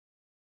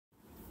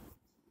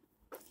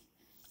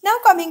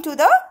coming to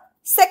the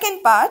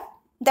second part,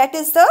 that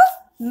is the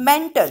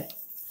mantle.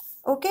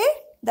 Okay,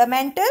 the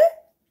mantle,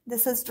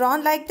 this is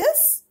drawn like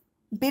this.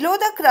 Below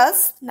the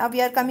crust, now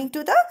we are coming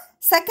to the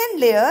second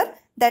layer,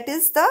 that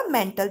is the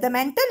mantle. The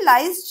mantle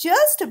lies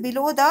just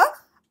below the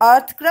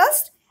earth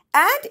crust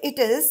and it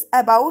is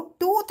about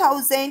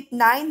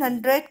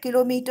 2,900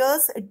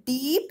 kilometers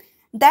deep.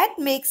 That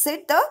makes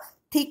it the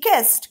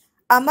thickest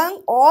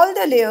among all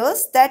the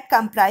layers that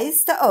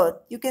comprise the earth.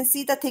 You can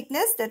see the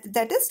thickness,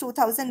 that is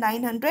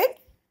 2,900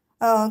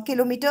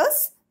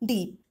 kilometers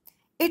deep.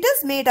 It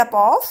is made up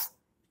of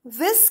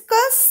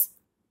viscous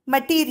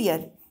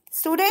material.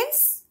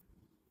 Students,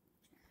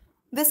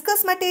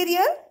 viscous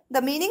material,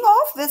 the meaning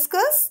of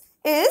viscous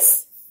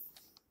is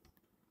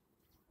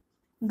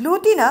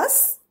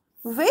glutinous,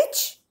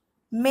 which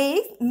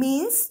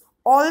means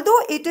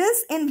although it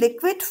is in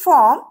liquid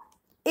form,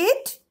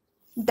 it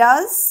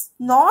does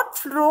not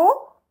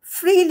flow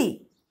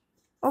freely.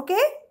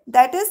 Okay,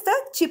 that is the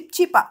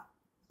chipchipa.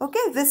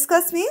 Okay,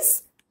 viscous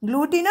means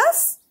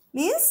glutinous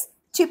means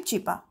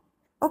chipchipa.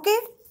 Okay,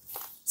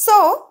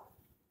 so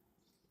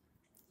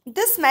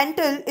this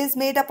mantle is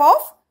made up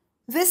of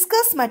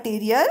viscous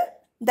material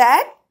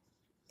that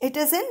it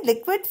is in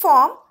liquid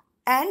form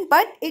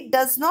but it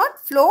does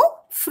not flow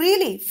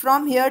freely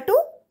from here to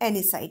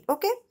any side.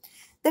 Okay,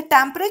 the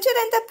temperature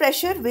and the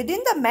pressure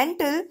within the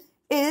mantle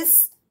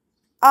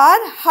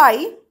are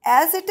high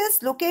as it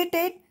is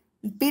located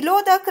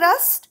below the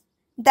crust.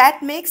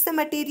 That makes the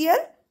material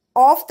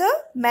of the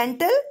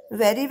mantle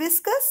very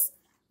viscous.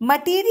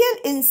 Material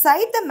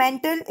inside the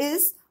mantle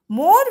is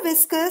more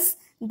viscous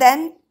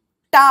than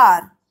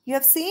tar. You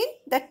have seen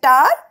the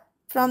tar,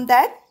 from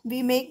that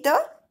we make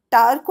the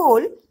tar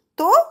coal.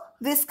 So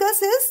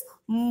viscous is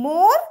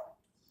more,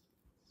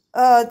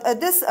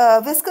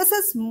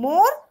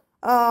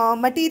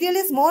 material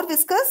is more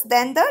viscous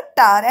than the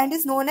tar and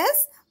is known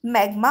as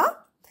magma,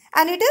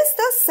 and it is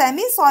the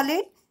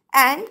semi-solid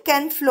and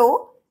can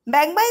flow.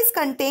 Magma is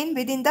contained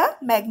within the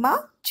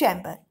magma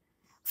chamber.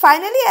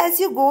 Finally, as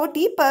you go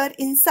deeper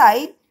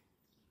inside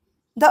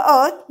the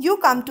earth, you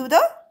come to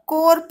the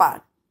core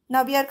part.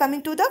 Now we are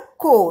coming to the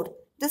core.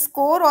 This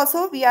core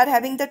also, we are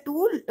having the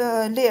two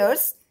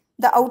layers,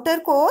 the outer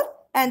core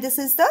and this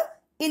is the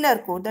inner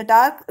core. The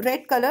dark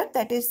red color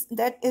that is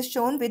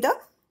shown with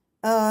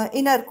the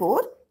inner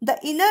core. The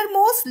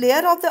innermost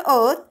layer of the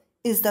earth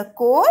is the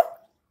core.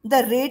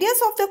 The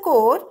radius of the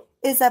core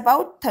is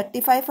about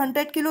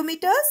 3,500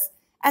 kilometers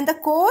and the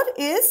core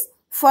is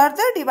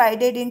further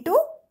divided into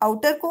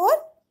outer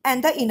core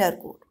and the inner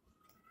core.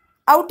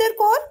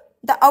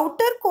 The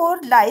outer core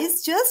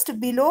lies just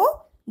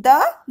below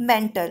the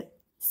mantle.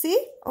 See,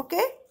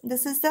 okay,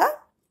 this is the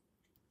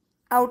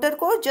outer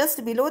core,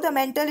 just below the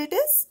mantle it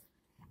is,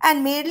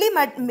 and mainly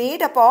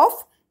made up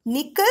of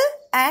nickel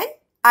and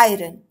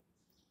iron.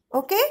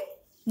 Okay,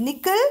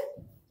 nickel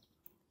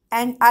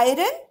and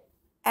iron,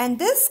 and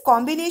this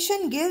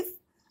combination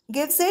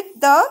gives it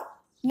the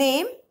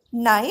name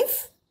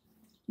knife.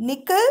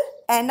 Nickel,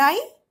 Ni,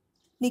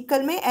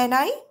 nickel mein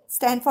Ni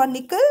stand for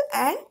nickel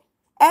and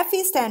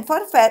Fe stand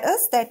for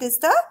ferrous, that is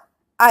the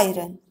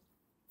iron.